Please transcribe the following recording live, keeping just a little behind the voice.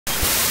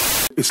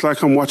It's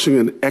like I'm watching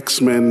an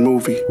X-Men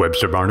movie.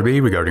 Webster Barnaby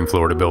regarding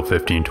Florida Bill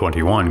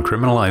 1521,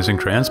 criminalizing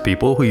trans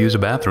people who use a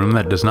bathroom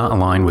that does not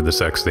align with the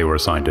sex they were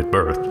assigned at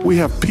birth. We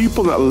have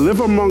people that live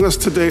among us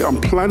today on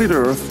planet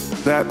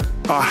Earth that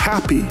are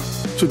happy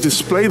to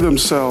display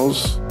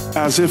themselves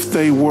as if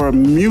they were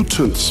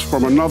mutants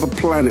from another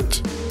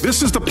planet.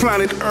 This is the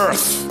planet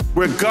Earth,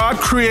 where God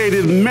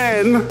created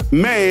men,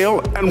 male,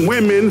 and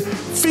women,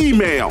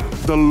 female.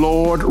 The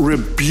Lord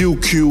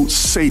rebuke you,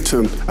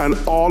 Satan, and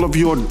all of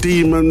your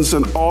demons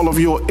and all of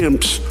your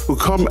imps who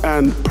come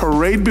and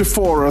parade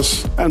before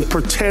us and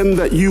pretend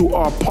that you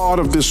are part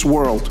of this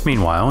world.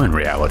 Meanwhile, in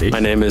reality, my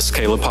name is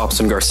Kaleb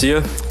Hobson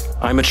Garcia.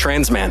 I'm a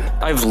trans man.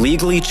 I've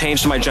legally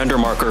changed my gender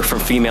marker from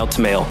female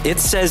to male. It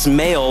says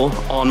male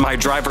on my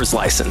driver's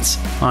license.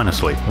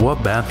 Honestly,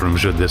 what bathroom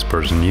should this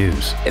person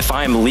use? If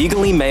I am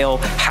legally male,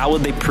 how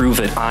would they prove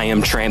that I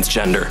am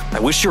transgender? I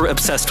wish you were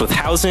obsessed with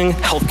housing,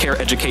 healthcare,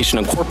 education,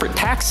 and corporate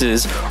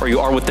taxes, or you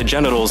are with the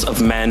genitals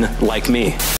of men like me.